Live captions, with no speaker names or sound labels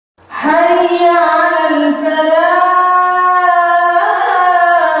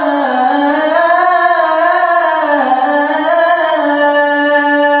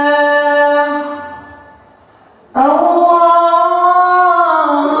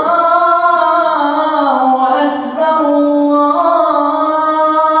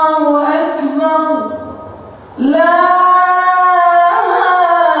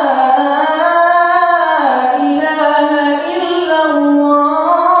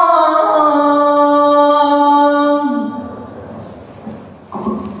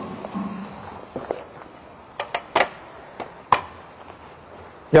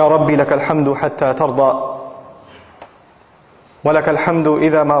يا ربي لك الحمد حتى ترضى ولك الحمد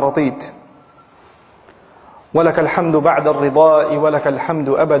إذا ما رضيت ولك الحمد بعد الرضاء ولك الحمد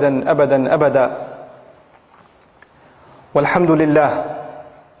أبدا أبدا أبدا والحمد لله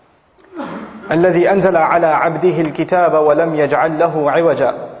الذي أنزل على عبده الكتاب ولم يجعل له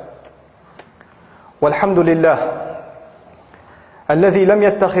عوجا والحمد لله الذي لم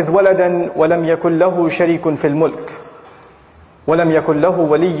يتخذ ولدا ولم يكن له شريك في الملك ولم يكن له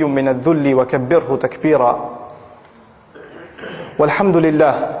ولي من الذل وكبره تكبيرا والحمد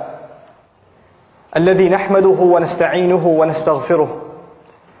لله الذي نحمده ونستعينه ونستغفره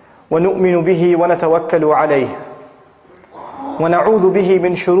ونؤمن به ونتوكل عليه ونعوذ به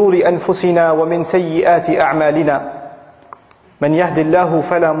من شرور أنفسنا ومن سيئات أعمالنا من يهد الله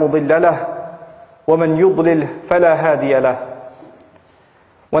فلا مضل له ومن يضلل فلا هادي له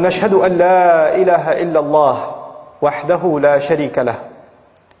ونشهد أن لا إله إلا الله وحده لا شريك له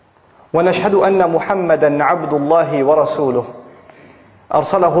ونشهد أن محمدا عبد الله ورسوله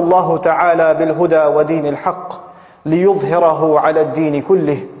أرسله الله تعالى بالهدى ودين الحق ليظهره على الدين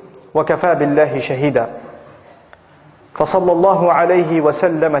كله وكفى بالله شهيدا فصلى الله عليه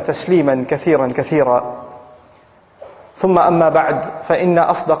وسلم تسليما كثيرا كثيرا ثم أما بعد فإن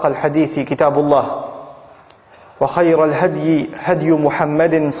أصدق الحديث كتاب الله وخير الهدي هدي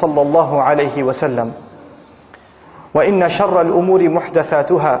محمد صلى الله عليه وسلم وإن شر الأمور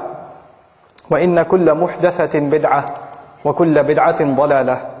محدثاتها وإن كل محدثة بدعة وكل بدعة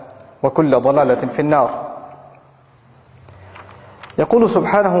ضلالة وكل ضلالة في النار. يقول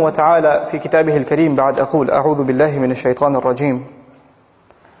سبحانه وتعالى في كتابه الكريم بعد أقول أعوذ بالله من الشيطان الرجيم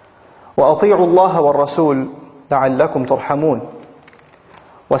وأطيعوا الله والرسول لعلكم ترحمون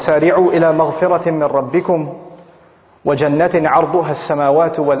وسارعوا إلى مغفرة من ربكم وجنة عرضها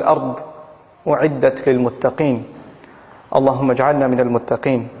السماوات والأرض أعدت للمتقين اللهم اجعلنا من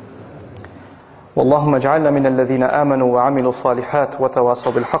المتقين واللهم اجعلنا من الذين آمنوا وعملوا الصالحات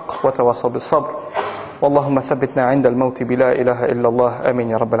وتواصوا بالحق وتواصوا بالصبر واللهم ثبتنا عند الموت بلا إله إلا الله آمين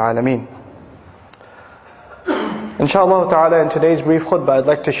يا رب العالمين. Inshallah ta'ala, in today's brief khutbah I'd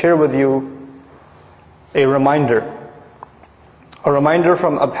like to share with you a reminder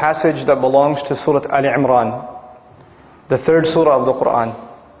from a passage that belongs to Surah Ali Imran, the third surah of the Quran.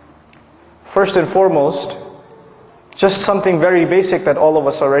 First and foremost, just something very basic that all of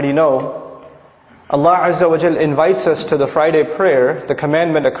us already know. Allah Azza wa Jal invites us to the Friday prayer. The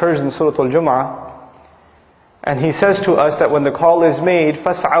commandment occurs in Surah Al-Jum'ah. And He says to us that when the call is made,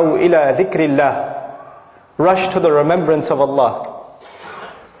 فَاسْعَوْا إِلَى ذِكْرِ اللَّهِ, rush to the remembrance of Allah.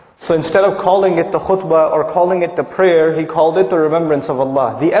 So instead of calling it the khutbah or calling it the prayer, He called it the remembrance of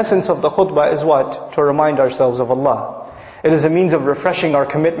Allah. The essence of the khutbah is what? To remind ourselves of Allah. It is a means of refreshing our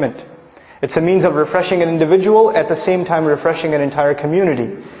commitment. It's a means of refreshing an individual, at the same time refreshing an entire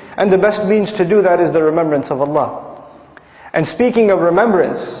community. And the best means to do that is the remembrance of Allah. And speaking of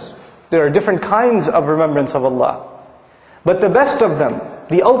remembrance, there are different kinds of remembrance of Allah. But the best of them,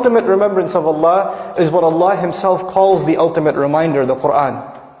 the ultimate remembrance of Allah, is what Allah Himself calls the ultimate reminder, the Qur'an.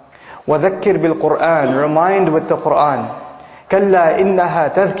 وَذَكِّرْ بِالْقُرْآنِ, remind with the Qur'an. كَلَّا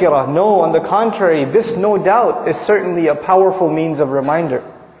إِنَّهَا تَذْكِرَةٌ, no, on the contrary, this no doubt is certainly a powerful means of reminder.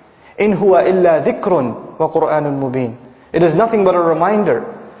 إِنْ هُوَ إِلَّا ذِكْرٌ وَقُرْآنٌ مُبِينٌ, it is nothing but a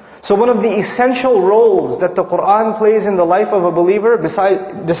reminder. So one of the essential roles that the Qur'an plays in the life of a believer,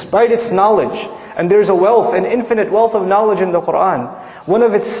 despite its knowledge, and there's a wealth, an infinite wealth of knowledge in the Qur'an, one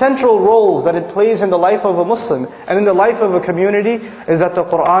of its central roles that it plays in the life of a Muslim and in the life of a community is that the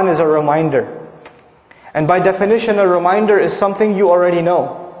Qur'an is a reminder. And by definition, a reminder is something you already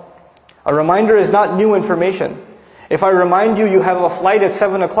know. A reminder is not new information. If I remind you, you have a flight at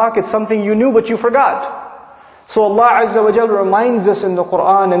 7 o'clock, it's something you knew but you forgot. So Allah Azza wa Jal reminds us in the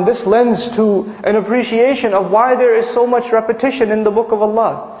Qur'an, and this lends to an appreciation of why there is so much repetition in the book of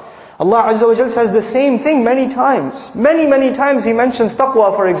Allah. Allah Azza wa Jal says the same thing many times. Many times He mentions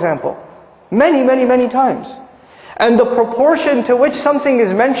taqwa, for example. Many times. And the proportion to which something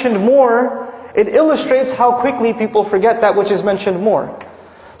is mentioned more, it illustrates how quickly people forget that which is mentioned more.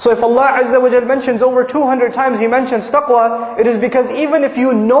 So if Allah Azza wa Jal mentions over 200 times He mentions taqwa, it is because even if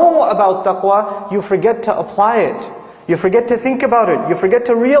you know about taqwa, you forget to apply it. You forget to think about it. You forget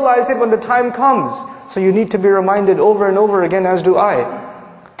to realize it when the time comes. So you need to be reminded over and over again, as do I.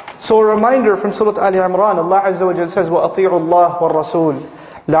 So a reminder from Surah Ali Imran, Allah Azza wa Jal says, وَأَطِيعُوا اللَّهَ وَالرَّسُولِ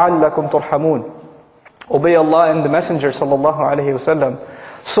لَعَلَّكُمْ تُرْحَمُونَ, obey Allah and the Messenger sallallahu alaihi wasallam,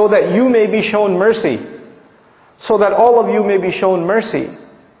 so that you may be shown mercy. So that all of you may be shown mercy.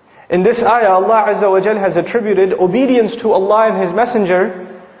 In this ayah, Allah Azza wa Jal has attributed obedience to Allah and His Messenger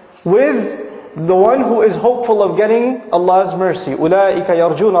with The one who is hopeful of getting Allah's mercy. أُولَٰئِكَ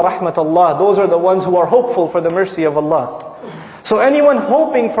يَرْجُونَ رَحْمَةَ اللَّهِ. Those are the ones who are hopeful for the mercy of Allah. So anyone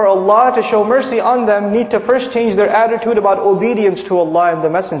hoping for Allah to show mercy on them need to first change their attitude about obedience to Allah and the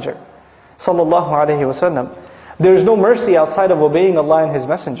Messenger. Sallallahu Alaihi Wasallam. There is no mercy outside of obeying Allah and His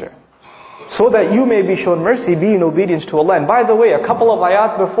Messenger. So that you may be shown mercy, be in obedience to Allah. And by the way, a couple of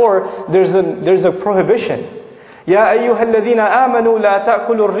ayat before, there's a prohibition. يَا أَيُّهَا الَّذِينَ آمَنُوا لَا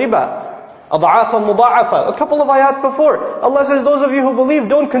تَأْكُلُوا الرِّبَا أَضْعَافًا مُضَاعَفًا. A couple of ayat before, Allah says, those of you who believe,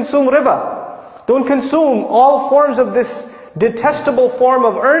 don't consume riba. Don't consume all forms of this detestable form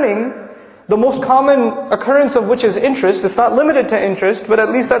of earning, the most common occurrence of which is interest. It's not limited to interest, but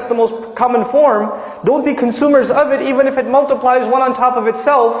at least that's the most common form. Don't be consumers of it, even if it multiplies one on top of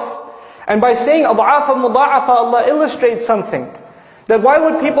itself. And by saying أَضْعَافًا مُضَاعَفًا, Allah illustrates something. That why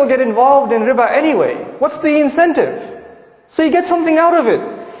would people get involved in riba anyway? What's the incentive? So you get something out of it.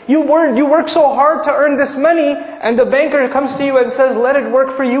 You work so hard to earn this money, and the banker comes to you and says, let it work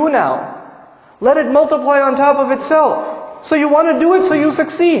for you now. Let it multiply on top of itself. So you want to do it so you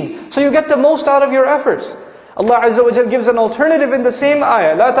succeed. So you get the most out of your efforts. Allah Azza wa Jal gives an alternative in the same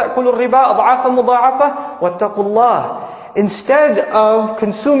ayah. لَا تَأْكُلُوا الرِّبَا أَضْعَافًا مُضَاعَفًا وَاتَّقُوا اللَّهِ. Instead of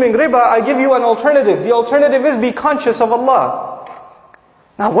consuming riba, I give you an alternative. The alternative is be conscious of Allah.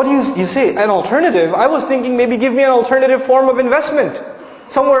 Now what do you say? An alternative? I was thinking maybe give me an alternative form of investment.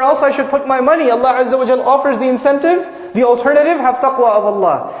 Somewhere else I should put my money. Allah Azza wa Jal offers the incentive. The alternative, have taqwa of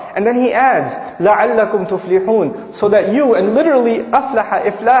Allah. And then He adds, لَعَلَّكُمْ تُفْلِحُونَ. So that you, and literally, أَفْلَحَ,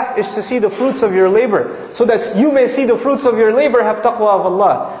 iflah is to see the fruits of your labor. So that you may see the fruits of your labor, have taqwa of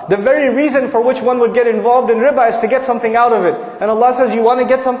Allah. The very reason for which one would get involved in riba is to get something out of it. And Allah says, you want to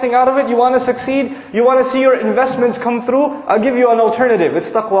get something out of it? You want to succeed? You want to see your investments come through? I'll give you an alternative.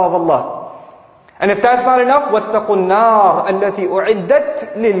 It's taqwa of Allah. And if that's not enough, وَاتَّقُوا النَّارَ الَّتِي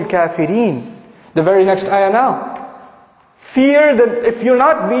أُعِدَّتْ لِلْكَافِرِينَ. The very next ayah now. Fear that if you're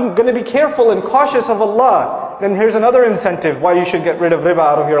not going to be careful and cautious of Allah, then here's another incentive why you should get rid of riba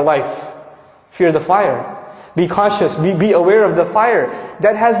out of your life. Fear the fire. Be cautious, be aware of the fire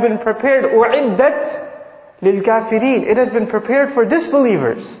that has been prepared. أُعِدَّتْ لِلْكَافِرِينَ. It has been prepared for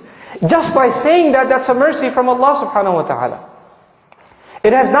disbelievers. Just by saying that, that's a mercy from Allah subhanahu wa ta'ala.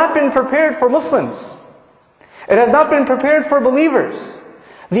 It has not been prepared for Muslims. It has not been prepared for believers.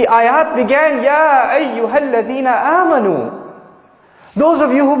 The ayat began, Ya ayyuhalladhina amanu. Those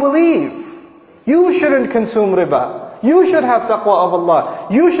of you who believe, you shouldn't consume riba. You should have taqwa of Allah.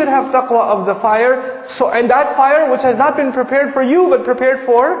 You should have taqwa of the fire. And that fire which has not been prepared for you, but prepared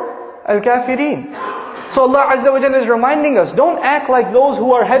for al-kafirin. So Allah Azza wa Jalla is reminding us, don't act like those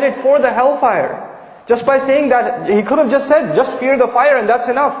who are headed for the hellfire. Just by saying that, He could have just said, just fear the fire and that's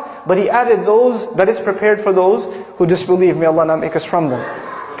enough. But He added those, that it's prepared for those who disbelieve. May Allah not make us from them.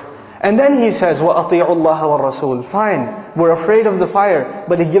 And then He says, وَأَطِيعُوا اللَّهَ وَالرَّسُولِ. Fine, we're afraid of the fire,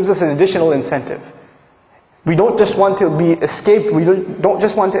 but He gives us an additional incentive. We don't just want to be escaped, we don't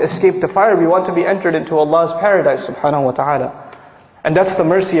just want to escape the fire, we want to be entered into Allah's paradise subhanahu wa ta'ala. And that's the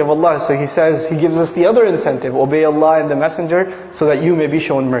mercy of Allah. So He says, He gives us the other incentive, obey Allah and the Messenger, so that you may be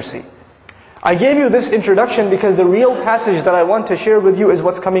shown mercy. I gave you this introduction because the real passage that I want to share with you is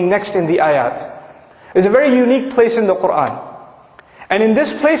what's coming next in the ayat. It's a very unique place in the Qur'an. And in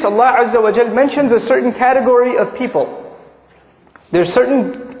this place, Allah Azza wa Jal mentions a certain category of people. There's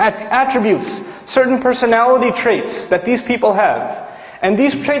certain attributes, certain personality traits that these people have. And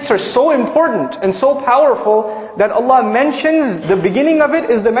these traits are so important and so powerful that Allah mentions, the beginning of it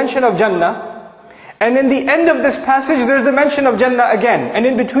is the mention of Jannah. And in the end of this passage, there's the mention of Jannah again. And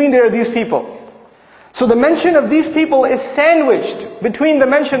in between there are these people. So the mention of these people is sandwiched between the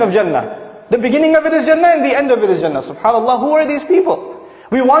mention of Jannah. The beginning of it is Jannah and the end of it is Jannah. SubhanAllah, who are these people?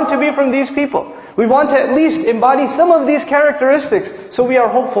 We want to be from these people. We want to at least embody some of these characteristics, so we are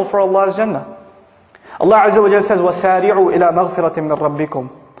hopeful for Allah's Jannah. Allah Azza wa Jalla says, وَسَارِعُوا إِلَى مَغْفِرَةٍ مِّن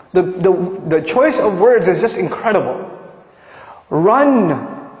رَبِّكُمْ. The choice of words is just incredible.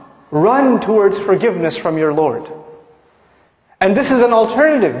 Run towards forgiveness from your Lord. And this is an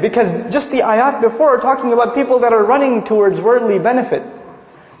alternative, because just the ayat before are talking about people that are running towards worldly benefit.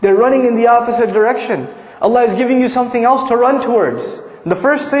 They're running in the opposite direction. Allah is giving you something else to run towards. The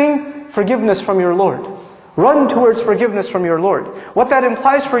first thing, forgiveness from your Lord. Run towards forgiveness from your Lord. What that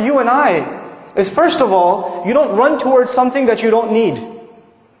implies for you and I is, first of all, you don't run towards something that you don't need.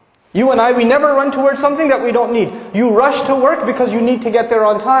 You and I, we never run towards something that we don't need. You rush to work because you need to get there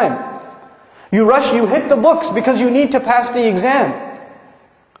on time. You hit the books because you need to pass the exam.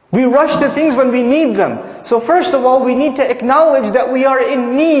 We rush to things when we need them. So first of all, we need to acknowledge that we are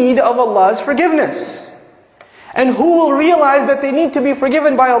in need of Allah's forgiveness. And who will realize that they need to be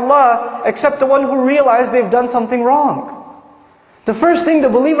forgiven by Allah except the one who realized they've done something wrong? The first thing the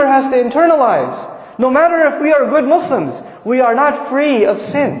believer has to internalize, no matter if we are good Muslims, we are not free of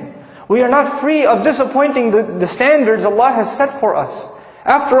sin. We are not free of disappointing the standards Allah has set for us.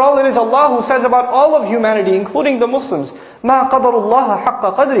 After all, it is Allah who says about all of humanity, including the Muslims, مَا قَدَرُ اللَّهَ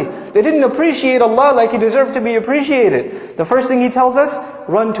حَقَّ قَدْرِهِ. They didn't appreciate Allah like He deserved to be appreciated. The first thing He tells us,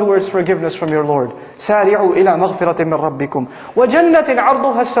 run towards forgiveness from your Lord. سَارِعُوا إِلَى مَغْفِرَةٍ مِّن رَبِّكُمْ وَجَنَّةٍ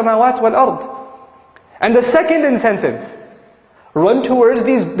عَرْضُهَا السَّمَاوَاتُ وَالْأَرْضِ. And the second incentive, run towards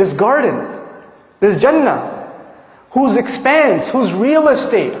this garden, this Jannah, whose expanse, whose real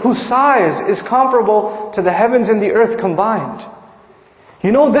estate, whose size is comparable to the heavens and the earth combined.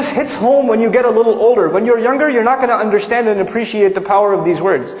 You know, this hits home when you get a little older. When you're younger, you're not going to understand and appreciate the power of these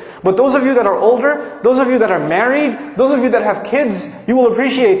words. But those of you that are older, those of you that are married, those of you that have kids, you will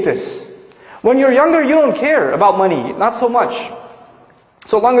appreciate this. When you're younger, you don't care about money, not so much.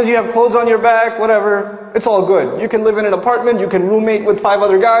 So long as you have clothes on your back, whatever, it's all good. You can live in an apartment, you can roommate with 5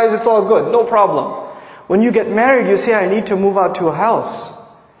 other guys, it's all good, no problem. When you get married, you say, I need to move out to a house.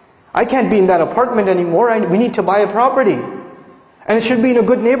 I can't be in that apartment anymore, we need to buy a property. And it should be in a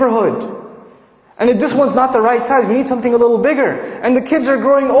good neighborhood. And if this one's not the right size, we need something a little bigger. And the kids are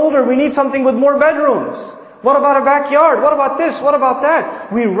growing older, we need something with more bedrooms. What about a backyard? What about this? What about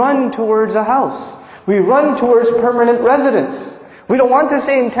that? We run towards a house. We run towards permanent residence. We don't want to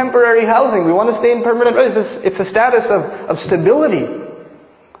stay in temporary housing. We want to stay in permanent residence. It's a status of stability.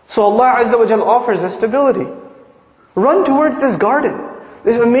 So Allah Azza wa Jal offers us stability. Run towards this garden,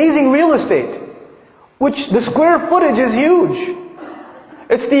 this amazing real estate, which the square footage is huge.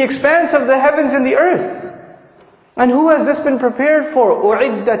 It's the expanse of the heavens and the earth. And who has this been prepared for?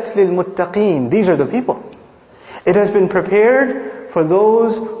 أُعِدَّتْ لِلْمُتَّقِينَ. These are the people. It has been prepared for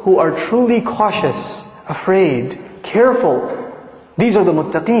those who are truly cautious, afraid, careful. These are the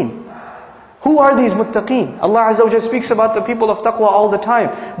muttaqeen. Who are these muttaqeen? Allah Azza wa Jalla speaks about the people of taqwa all the time.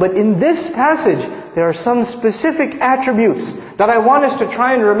 But in this passage, there are some specific attributes that I want us to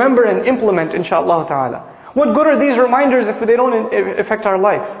try and remember and implement, inshaAllah ta'ala. What good are these reminders if they don't affect our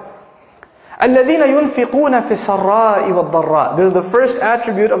life? الَّذِينَ يُنْفِقُونَ فِي السَّرَّاءِ وَالضَّرَّاءِ. This is the first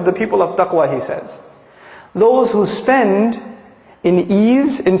attribute of the people of taqwa, he says. Those who spend in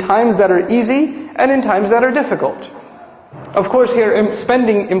ease, in times that are easy, and in times that are difficult. Of course here,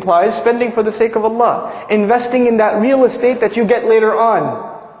 spending implies spending for the sake of Allah. Investing in that real estate that you get later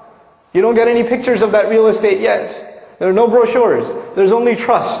on. You don't get any pictures of that real estate yet. There are no brochures. There's only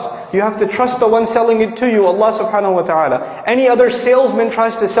trust. You have to trust the one selling it to you, Allah subhanahu wa ta'ala. Any other salesman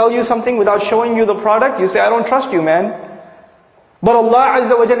tries to sell you something without showing you the product, you say, I don't trust you, man. But Allah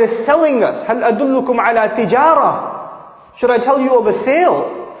Azza wa Jalla is selling us. هَلْ أَدُلُّكُمْ عَلَى تِجَارَةٍ. Should I tell you of a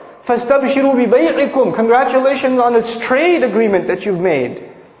sale? فَاسْتَبْشِرُوا بِبَيْعِكُمْ. Congratulations on its trade agreement that you've made.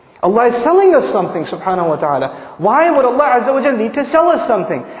 Allah is selling us something, subhanahu wa ta'ala. Why would Allah Azza wa Jalla need to sell us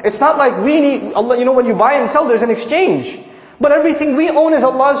something? It's not like we need, Allah, you know, when you buy and sell, there's an exchange. But everything we own is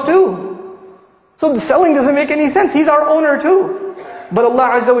Allah's too. So the selling doesn't make any sense. He's our owner too. But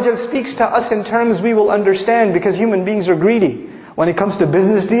Allah Azza wa Jalla speaks to us in terms we will understand, because human beings are greedy. When it comes to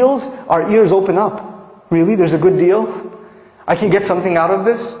business deals, our ears open up. Really? There's a good deal? I can get something out of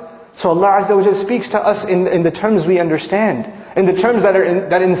this? So Allah Azza wa Jalla speaks to us in the terms we understand, in the terms that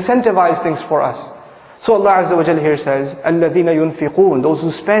incentivize things for us. So Allah Azza wa Jalla here says, الَّذِينَ يُنْفِقُونَ. Those who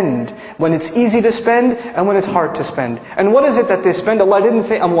spend when it's easy to spend and when it's hard to spend. And what is it that they spend? Allah didn't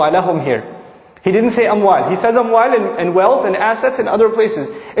say amwalahum here. He didn't say amwal. He says amwal and wealth and assets in other places.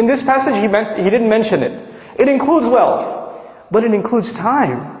 In this passage he didn't mention it. It includes wealth, but it includes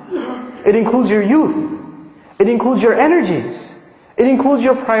time. It includes your youth. It includes your energies. It includes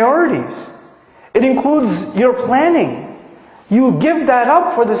your priorities. It includes your planning. You give that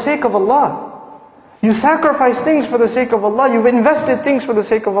up for the sake of Allah. You sacrifice things for the sake of Allah. You've invested things for the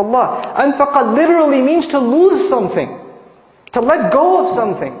sake of Allah. Anfaqa literally means to lose something. To let go of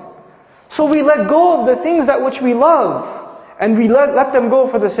something. So we let go of the things that which we love. And we let them go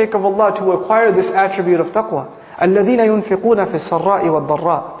for the sake of Allah to acquire this attribute of taqwa. الَّذِينَ يُنْفِقُونَ فِي السَّرَّاءِ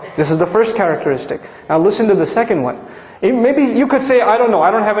وَالضَّرَّاءِ. This is the first characteristic. Now listen to the second one. Maybe you could say, I don't know,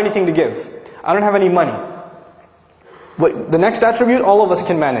 I don't have anything to give. I don't have any money. The next attribute, all of us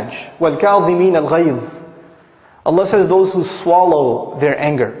can manage. وَالْكَاظِمِينَ الْغَيْظِ. Allah says those who swallow their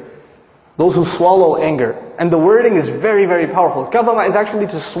anger. Those who swallow anger. And the wording is very, very powerful. Kadhama is actually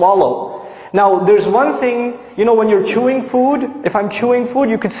to swallow. Now there's one thing, you know, when you're chewing food, if I'm chewing food,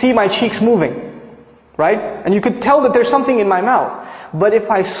 you could see my cheeks moving. Right? And you could tell that there's something in my mouth. But if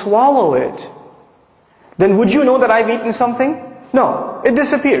I swallow it, then would you know that I've eaten something? No, it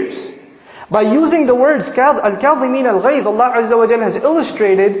disappears. By using the words al-kadhimin al-ghayz, Allah Azza wa Jalla has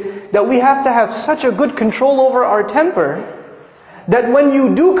illustrated that we have to have such a good control over our temper, that when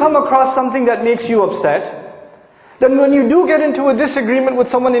you do come across something that makes you upset, then when you do get into a disagreement with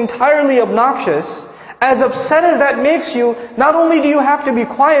someone entirely obnoxious, as upset as that makes you, not only do you have to be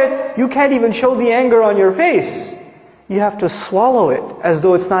quiet, you can't even show the anger on your face. You have to swallow it as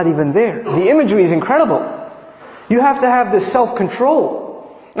though it's not even there. The imagery is incredible. You have to have this self-control.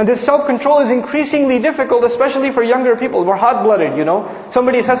 And this self-control is increasingly difficult, especially for younger people. We're hot-blooded, you know.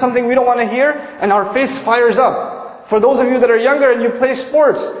 Somebody says something we don't want to hear, and our face fires up. For those of you that are younger and you play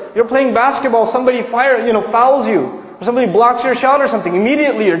sports, you're playing basketball, somebody fouls you. Or somebody blocks your shot or something,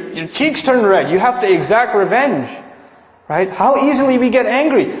 immediately your cheeks turn red. You have to exact revenge. Right? How easily we get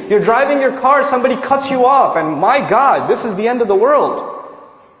angry. You're driving your car, somebody cuts you off, and my God, this is the end of the world.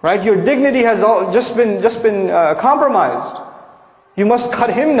 Right? Your dignity has just been compromised. You must cut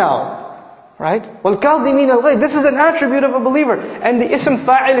him now. Right? وَالْكَاظِمِينَ الْغَيْظَ. This is an attribute of a believer. And the ism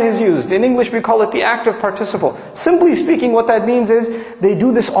fa'il is used. In English we call it the active participle. Simply speaking, what that means is, they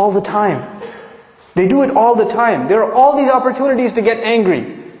do this all the time. They do it all the time. There are all these opportunities to get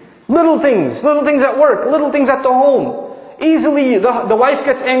angry. Little things at work, little things at the home. Easily the wife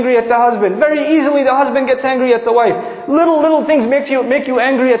gets angry at the husband. Very easily the husband gets angry at the wife. Little things make you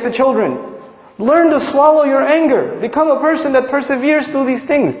angry at the children. Learn to swallow your anger. Become a person that perseveres through these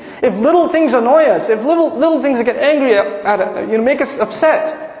things. If little things annoy us, if little things get angry at make us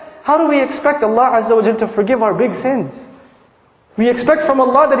upset, how do we expect Allah Azza wa Jalla to forgive our big sins? We expect from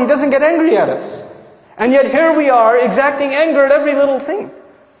Allah that He doesn't get angry at us. And yet here we are exacting anger at every little thing.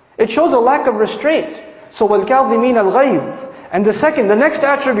 It shows a lack of restraint. So وَالْكَاظِمِينَ الْغَيْظِ. And the next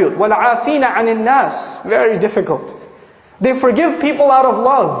attribute, وَالْعَافِينَ عَنِ النَّاسِ. Very difficult. They forgive people out of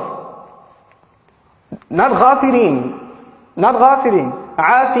love. Not ghafirin.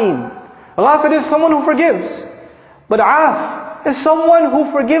 Afin. Ghafir is someone who forgives. But af is someone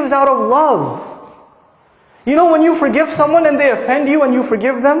who forgives out of love. You know when you forgive someone and they offend you and you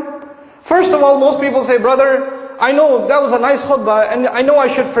forgive them? First of all, most people say, brother, I know that was a nice khutbah and I know I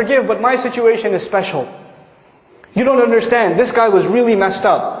should forgive, but my situation is special. You don't understand. This guy was really messed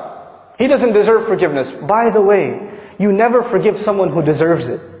up. He doesn't deserve forgiveness. By the way, you never forgive someone who deserves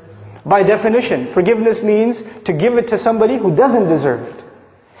it. By definition, forgiveness means to give it to somebody who doesn't deserve it.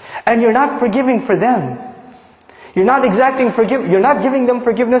 And you're not forgiving for them. You're not you're not giving them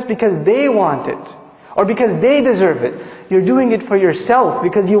forgiveness because they want it or because they deserve it. You're doing it for yourself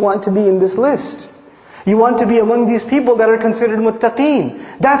because you want to be in this list. You want to be among these people that are considered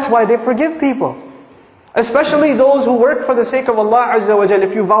Muttaqeen. That's why they forgive people. Especially those who work for the sake of Allah Azza wa Jalla.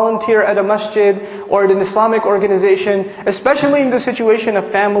 If you volunteer at a masjid or at an Islamic organization, especially in the situation of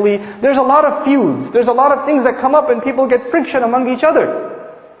family, there's a lot of feuds. There's a lot of things that come up and people get friction among each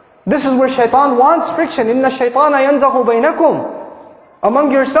other. This is where shaitan wants friction. Inna shaytana yanzahu baynakum.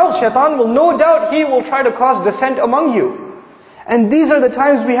 Among yourselves, shaitan will no doubt, he will try to cause dissent among you. And these are the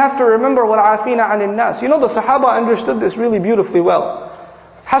times we have to remember وَالْعَافِينَ عَنِ النَّاسِ. You know, the Sahaba understood this really beautifully well.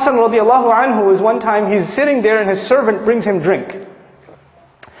 Hassan radiallahu anhu was one time, he's sitting there and his servant brings him drink.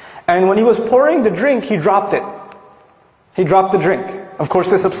 And when he was pouring the drink, he dropped it. He dropped the drink. Of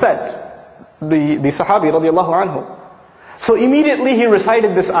course this upset the Sahabi radiallahu anhu. So immediately he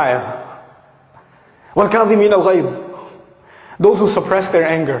recited this ayah. وَالْكَاظِمِينَ الْغَيْظِ. Those who suppress their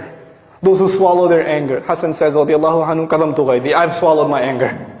anger. Those who swallow their anger. Hassan says, radiallahu anhu, كَظَمْتُ غَيْظِ. I've swallowed my anger.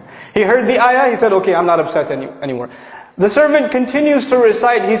 He heard the ayah, he said, okay, I'm not upset anymore. The servant continues to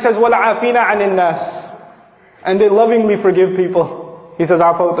recite, he says, وَالْعَافِينَ عَنِ النَّاسِ. And they lovingly forgive people. He says,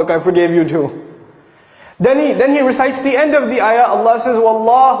 عَفَوْتُكَ, I forgave you too. Then he recites the end of the ayah. Allah says,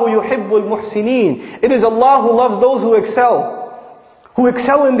 وَاللَّهُ يُحِبُّ الْمُحْسِنِينَ. It is Allah who loves those who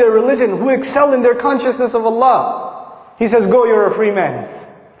excel in their religion, who excel in their consciousness of Allah. He says, go, you're a free man.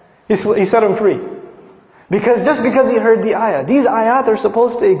 He set him free. Just because he heard the ayah. These ayat are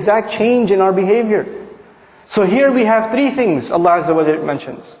supposed to exact change in our behavior. So here we have three things Allah Azza wa Jalla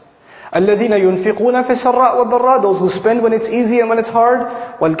mentions. الَّذِينَ يُنْفِقُونَ فِي السَّرَّاءِ وَالضَّرَّاءِ. Those who spend when it's easy and when it's hard.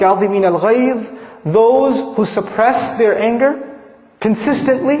 وَالْكَاظِمِينَ الْغَيْظِ. Those who suppress their anger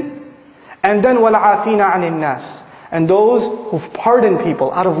consistently. And then وَالْعَافِينَ عَنِ النَّاسِ. And those who pardon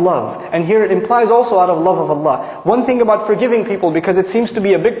people out of love. And here it implies also out of love of Allah. One thing about forgiving people, because it seems to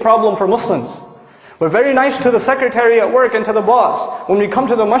be a big problem for Muslims. We're very nice to the secretary at work and to the boss. When we come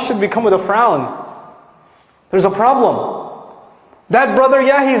to the masjid, we come with a frown. There's a problem. That brother,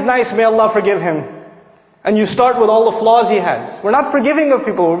 yeah, he's nice, may Allah forgive him. And you start with all the flaws he has. We're not forgiving of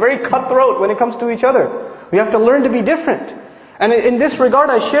people. We're very cutthroat when it comes to each other. We have to learn to be different. And in this regard,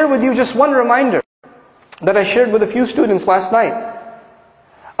 I share with you just one reminder that I shared with a few students last night.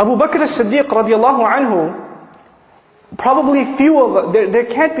 Abu Bakr as-Siddiq radiallahu anhu, probably there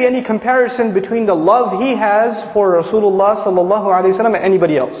can't be any comparison between the love he has for Rasulullah sallallahu alaihi wasallam and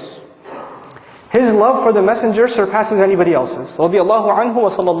anybody else. His love for the Messenger surpasses anybody else's. Radiallahu anhu wa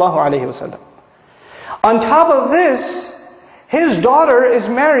sallallahu alaihi wasallam. On top of this, his daughter is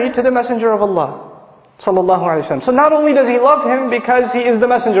married to the Messenger of Allah sallallahu alaihi wasallam. So not only does he love him because he is the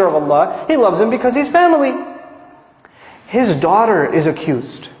Messenger of Allah, he loves him because he's family. His daughter is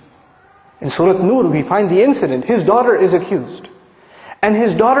accused. In Surah Nur we find the incident. His daughter is accused. And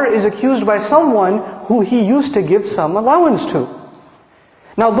his daughter is accused by someone who he used to give some allowance to.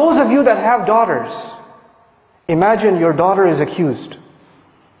 Now those of you that have daughters, imagine your daughter is accused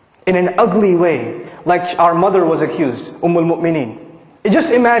in an ugly way, like our mother was accused, al-Mu'mineen.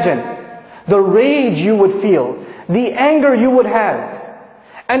 Just imagine the rage you would feel, the anger you would have.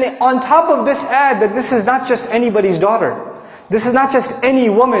 And on top of this, add that this is not just anybody's daughter. This is not just any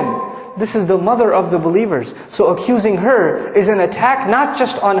woman. This is the mother of the believers. So accusing her is an attack not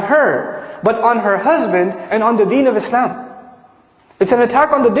just on her, but on her husband and on the deen of Islam. It's an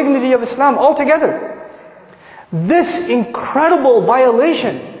attack on the dignity of Islam altogether. This incredible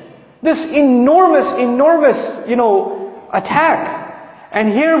violation, this enormous, attack. And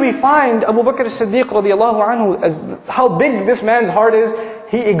here we find Abu Bakr as-Siddiq radiallahu anhu, as how big this man's heart is.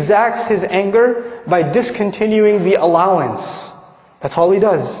 He exacts his anger by discontinuing the allowance. That's all he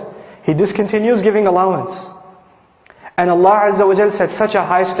does. He discontinues giving allowance. And Allah Azza wa Jal set such a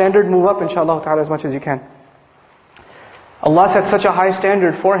high standard. Move up inshallah ta'ala as much as you can. Allah set such a high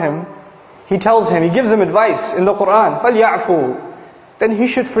standard for him. He tells him, He gives him advice in the Quran. فَلْيَعْفُوا. Then he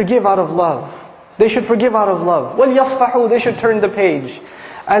should forgive out of love. They should forgive out of love. وَلْيَصْفَحُوا. They should turn the page.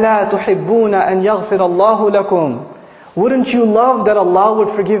 أَلَا تُحِبُّونَ أَنْ يَغْفِرَ اللَّهُ لَكُمْ. Wouldn't you love that Allah would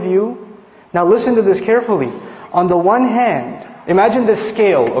forgive you? Now listen to this carefully. On the one hand, imagine this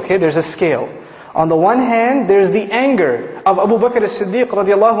scale, okay? There's a scale. On the one hand, there's the anger of Abu Bakr as-Siddiq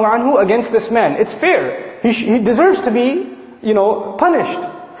radiallahu anhu against this man. It's fair. He deserves to be, punished.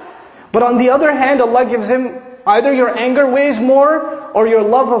 But on the other hand, Allah gives him either your anger weighs more or your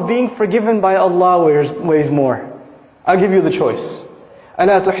love of being forgiven by Allah weighs more. I'll give you the choice.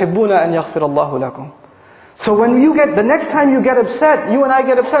 أَلَا تُحِبُّونَ أَنْ يَغْفِرَ اللَّهُ لَكُمْ. So when the next time you get upset, you and I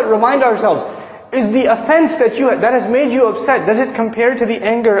get upset, remind ourselves, is the offense that has made you upset, does it compare to the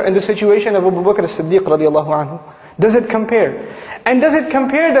anger and the situation of Abu Bakr as-Siddiq radiallahu anhu? Does it compare? And does it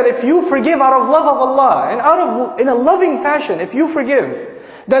compare that if you forgive out of love of Allah, and in a loving fashion, if you forgive,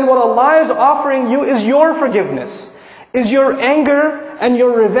 then what Allah is offering you is your forgiveness. Is your anger and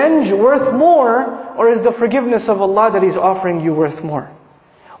your revenge worth more, or is the forgiveness of Allah that He's offering you worth more?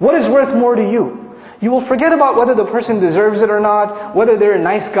 What is worth more to you? You will forget about whether the person deserves it or not, whether they're a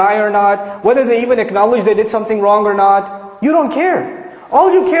nice guy or not, whether they even acknowledge they did something wrong or not. You don't care.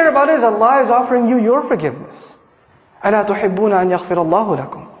 All you care about is Allah is offering you your forgiveness. أَلَا تُحِبُّونَ أَنْ يَغْفِرَ اللَّهُ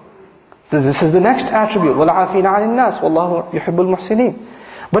لَكُمْ. So this is the next attribute. وَالْعَافِينَ عَنِ النَّاسِ وَاللَّهُ يُحِبُّ الْمُحْسِنِينَ.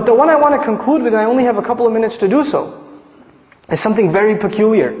 But the one I want to conclude with, and I only have a couple of minutes to do so, is something very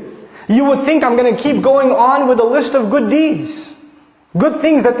peculiar. You would think I'm going to keep going on with a list of good deeds, good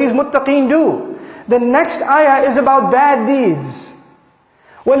things that these muttaqeen do. The next ayah is about bad deeds.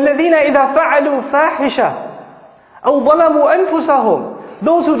 وَالَّذِينَ إِذَا فَعَلُوا فَاحِشَةً أَوْ ظَلَمُوا أَنفُسَهُمْ.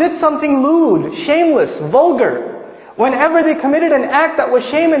 Those who did something lewd, shameless, vulgar, whenever they committed an act that was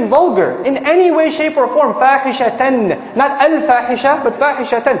shame and vulgar, in any way, shape or form, فَاحِشَةً, not al-fahisha, but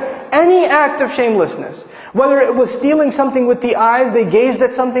فَاحِشَةً, any act of shamelessness. Whether it was stealing something with the eyes, they gazed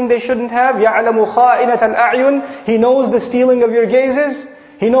at something they shouldn't have, يَعْلَمُ خَائِنَةَ الْأَعْيُنِ. He knows the stealing of your gazes.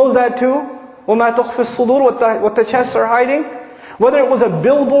 He knows that too. وَمَا تُخْفِي الصُّدُورُ, what the chests are hiding. Whether it was a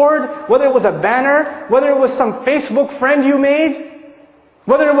billboard, whether it was a banner, whether it was some Facebook friend you made,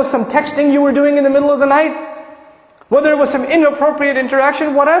 whether it was some texting you were doing in the middle of the night, whether it was some inappropriate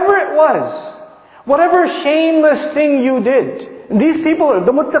interaction, whatever it was, whatever shameless thing you did. These people,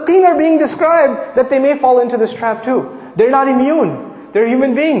 the muttaqeen, are being described that they may fall into this trap too. They're not immune. They're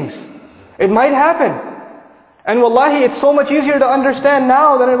human beings. It might happen. And wallahi, it's so much easier to understand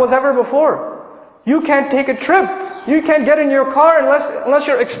now than it was ever before. You can't take a trip. You can't get in your car unless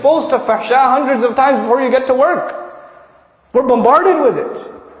you're exposed to fahsha hundreds of times before you get to work. We're bombarded with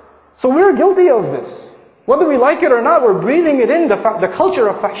it. So we're guilty of this. Whether we like it or not, we're breathing it in. The culture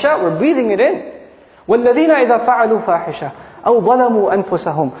of fahsha, we're breathing it in. وَالَّذِينَ إِذَا فَعَلُوا فَاحِشَةً أَوْ ظَلَمُوا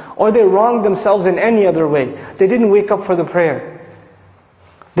أَنفُسَهُمْ. Or they wronged themselves in any other way. They didn't wake up for the prayer.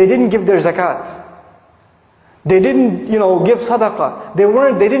 They didn't give their zakat. They didn't, give sadaqah.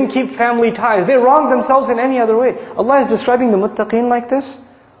 They didn't keep family ties. They wronged themselves in any other way. Allah is describing the muttaqeen like this.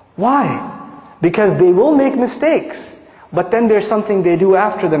 Why? Because they will make mistakes. But then there's something they do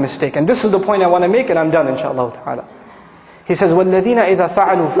after the mistake. And this is the point I want to make, and I'm done, inshallah ta'ala. He says, وَالَّذِينَ إِذَا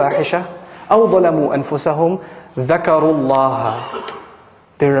فَعَلُوا فَاحِشَةً أَوْ ظَلَمُوا أَنفُسَهُمْ ذَكَرُوا اللَّهَ.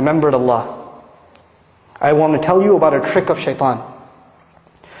 They remembered Allah. I want to tell you about a trick of shaitan.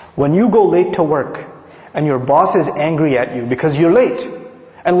 When you go late to work, and your boss is angry at you because you're late,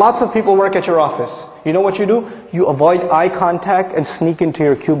 and lots of people work at your office, you know what you do? You avoid eye contact and sneak into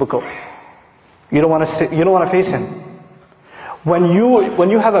your cubicle. You don't want to face him. When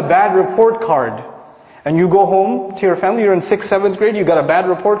you have a bad report card, and you go home to your family, you're in 6th, 7th grade, you got a bad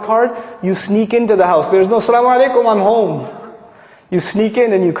report card, you sneak into the house. There's no Assalamu alaikum, I'm home. You sneak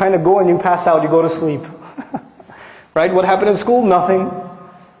in and you kind of go and you pass out, you go to sleep. Right? What happened in school? Nothing.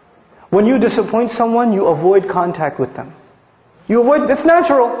 When you disappoint someone, you avoid contact with them. It's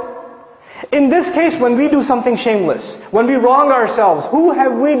natural. In this case, when we do something shameless, when we wrong ourselves, who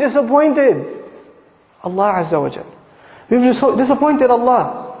have we disappointed? Allah Azza wa Jal. We've disappointed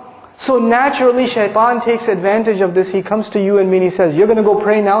Allah. So naturally, shaitan takes advantage of this. He comes to you and me and he says, you're going to go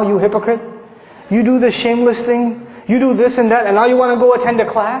pray now, you hypocrite? You do this shameless thing, you do this and that, and now you want to go attend a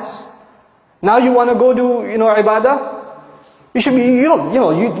class? Now you want to go do, ibadah? You should be,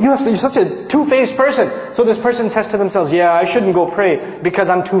 you're such a two-faced person. So this person says to themselves, yeah, I shouldn't go pray because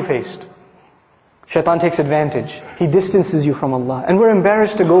I'm two-faced. Shaitan takes advantage. He distances you from Allah. And we're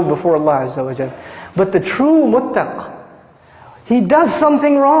embarrassed to go before Allah Azza wa Jal. But the true muttaq, he does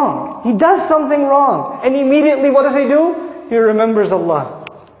something wrong. He does something wrong. And immediately what does he do? He remembers Allah.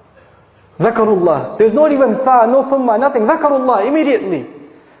 Dhakarullah. There's not even fa, no thumma, nothing. Dhakarullah, immediately.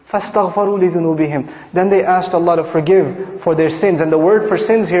 فَاسْتَغْفَرُوا لِذُنُوبِهِمْ. Then they asked Allah to forgive for their sins. And the word for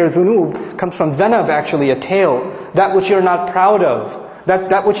sins here, dhunub, comes from dhanab actually, a tail. That which you're not proud of.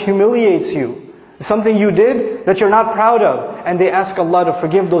 That which humiliates you. Something you did that you're not proud of. And they ask Allah to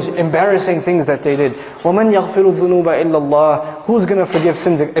forgive those embarrassing things that they did. وَمَنْ يَغْفِرُ الذُّنُوبَ إِلَّا اللَّهِ. Who's going to forgive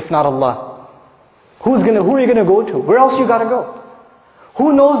sins if not Allah? Who are you going to go to? Where else you got to go?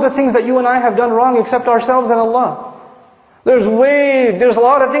 Who knows the things that you and I have done wrong except ourselves and Allah? There's a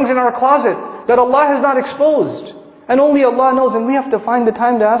lot of things in our closet that Allah has not exposed. And only Allah knows, and we have to find the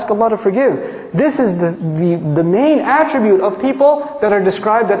time to ask Allah to forgive. This is the main attribute of people that are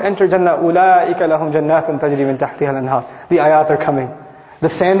described that enter Jannah. أُولَٰئِكَ لَهُمْ جَنَّاتٌ تَجْرِي مِنْ تَحْتِهَا الْأَنْهَارُ. The ayat are coming. The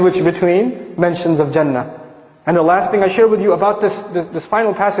sandwich between mentions of Jannah. And the last thing I share with you about this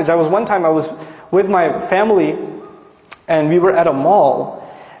final passage, one time I was with my family, and we were at a mall,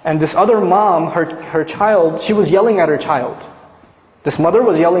 and this other mom, her child, she was yelling at her child. This mother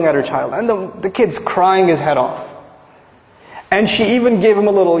was yelling at her child, and the kid's crying his head off. And she even gave him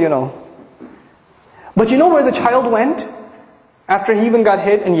a little, But you know where the child went? After he even got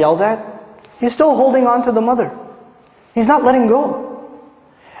hit and yelled at? He's still holding on to the mother. He's not letting go.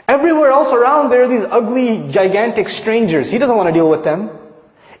 Everywhere else around there are these ugly, gigantic strangers. He doesn't want to deal with them.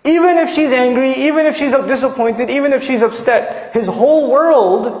 Even if she's angry, even if she's disappointed, even if she's upset, his whole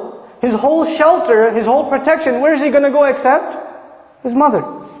world, his whole shelter, his whole protection, where is he going to go except? His mother.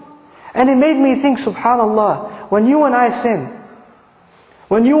 And it made me think, subhanallah, when you and I sin,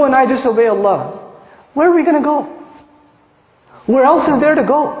 when you and I disobey Allah, where are we going to go? Where else is there to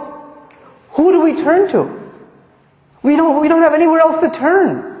go? Who do we turn to? We don't have anywhere else to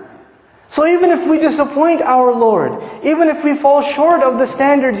turn. So even if we disappoint our Lord, even if we fall short of the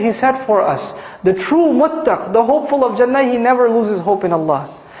standards He set for us, the true muttaq, the hopeful of Jannah, he never loses hope in Allah.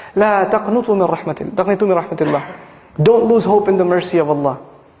 لا تقنطوا من رحمة الله. Don't lose hope in the mercy of Allah.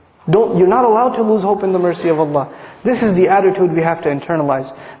 You're not allowed to lose hope in the mercy of Allah. This is the attitude we have to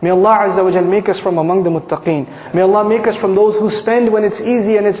internalize. May Allah Azza wa Jal make us from among the Muttaqeen. May Allah make us from those who spend when it's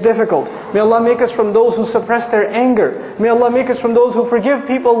easy and it's difficult. May Allah make us from those who suppress their anger. May Allah make us from those who forgive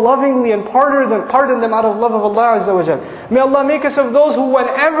people lovingly and pardon them out of love of Allah Azza wa Jal. May Allah make us of those who,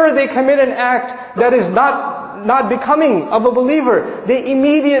 whenever they commit an act that is not becoming of a believer, they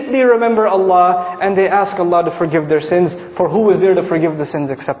immediately remember Allah and they ask Allah to forgive their sins. For who is there to forgive the sins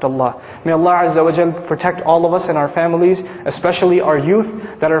except Allah? May Allah Azza wa Jal protect all of us and our families, especially our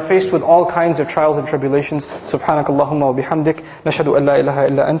youth that are faced with all kinds of trials and tribulations. Subhanakallahumma wa bihamdik, nashhadu an la ilaha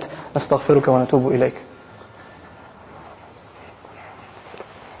illa ant, nastaghfiruka wa natubu ilayk.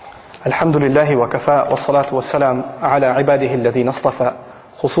 Alhamdulillahi wa kafa, wa salatu wa salam ala ibadihi alladhina astafa.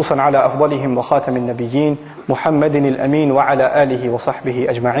 خصوصا على أفضلهم وخاتم النبيين محمد الأمين وعلى آله وصحبه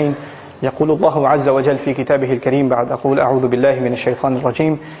أجمعين. يقول الله عز وجل في كتابه الكريم بعد أقول أعوذ بالله من الشيطان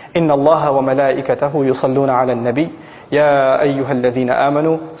الرجيم إن الله وملائكته يصلون على النبي يا أيها الذين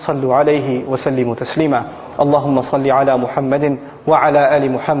آمنوا صلوا عليه وسلموا تسليما اللهم صل على محمد وعلى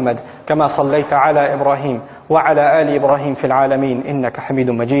آل محمد كما صليت على إبراهيم وعلى آل إبراهيم في العالمين إنك حميد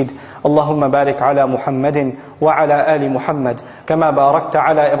مجيد. اللهم بارك على محمد وعلى آل محمد كما باركت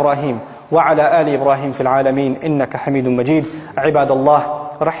على إبراهيم وعلى آل إبراهيم في العالمين إنك حميد مجيد. عباد الله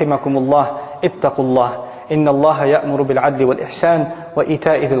رحمكم الله، اتقوا الله، إن الله يأمر بالعدل والإحسان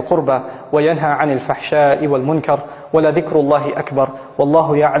وإيتاء ذي القربى وينهى عن الفحشاء والمنكر، ولذكر الله أكبر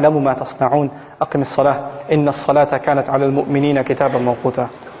والله يعلم ما تصنعون. أقم الصلاة إن الصلاة كانت على المؤمنين كتابا موقوتا.